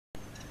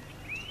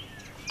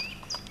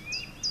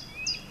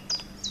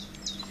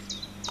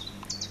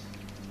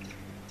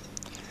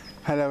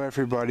Hello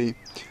everybody.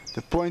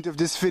 The point of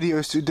this video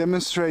is to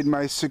demonstrate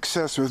my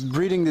success with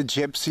breeding the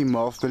gypsy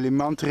moth, the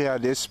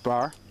Lymantria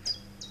dispar.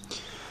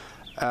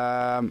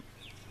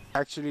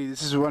 Actually,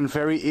 this is one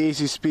very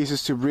easy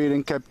species to breed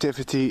in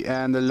captivity,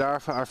 and the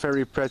larvae are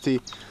very pretty,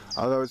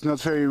 although it's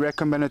not very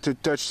recommended to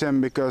touch them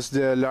because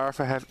the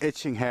larvae have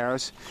itching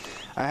hairs.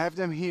 I have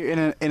them here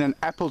in an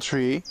apple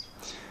tree,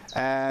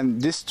 and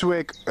this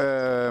twig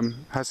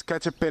has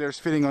caterpillars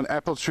feeding on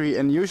apple tree,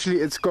 and usually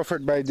it's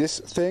covered by this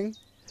thing,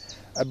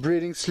 a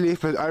breeding sleeve,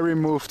 but I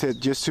removed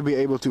it just to be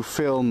able to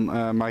film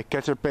my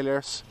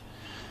caterpillars.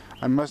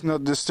 I must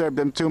not disturb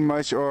them too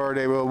much or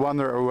they will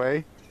wander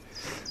away.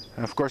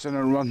 Of course, I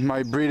don't want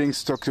my breeding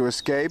stock to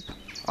escape,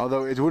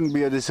 although it wouldn't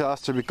be a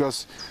disaster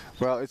because,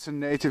 well, it's a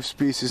native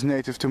species,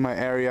 native to my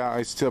area.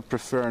 I still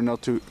prefer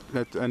not to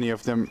let any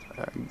of them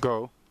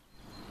go.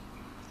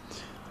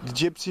 The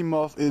gypsy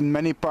moth in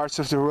many parts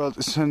of the world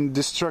is a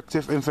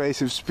destructive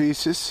invasive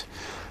species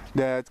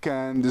that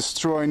can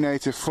destroy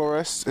native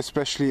forests,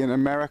 especially in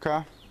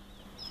America.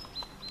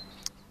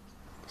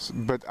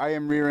 But I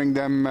am rearing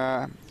them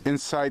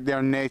inside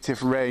their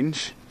native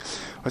range.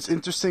 What's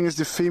interesting is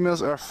the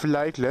females are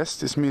flightless.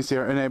 This means they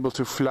are unable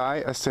to fly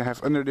as they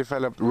have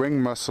underdeveloped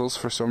wing muscles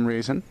for some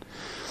reason.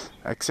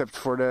 Except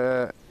for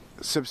the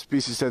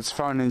subspecies that's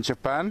found in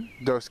Japan,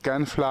 those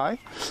can fly.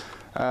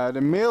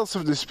 The males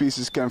of the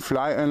species can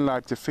fly,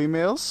 unlike the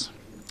females.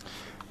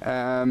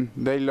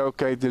 They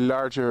locate the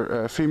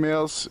larger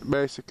females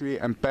basically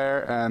and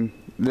pair and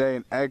lay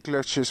in egg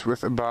clutches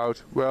with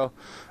about, well,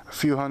 a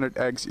few hundred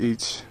eggs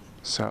each.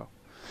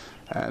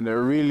 And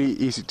they're really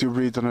easy to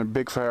breed on a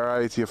big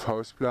variety of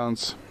host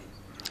plants.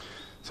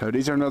 So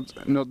these are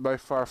not by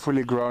far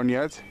fully grown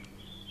yet.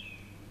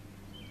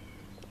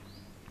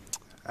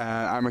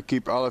 I'm gonna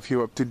keep all of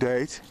you up to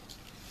date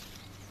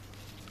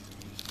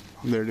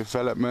on their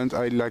development.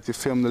 I like to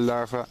film the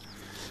larvae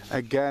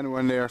again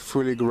when they are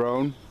fully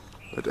grown.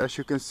 But as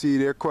you can see,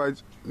 they're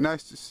quite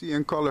nice to see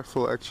and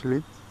colorful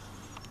actually.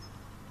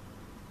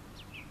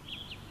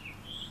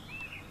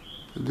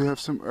 They do have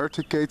some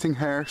urticating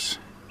hairs.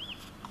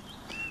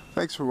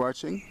 Thanks for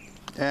watching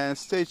and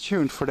stay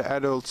tuned for the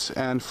adults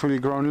and fully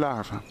grown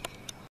larvae.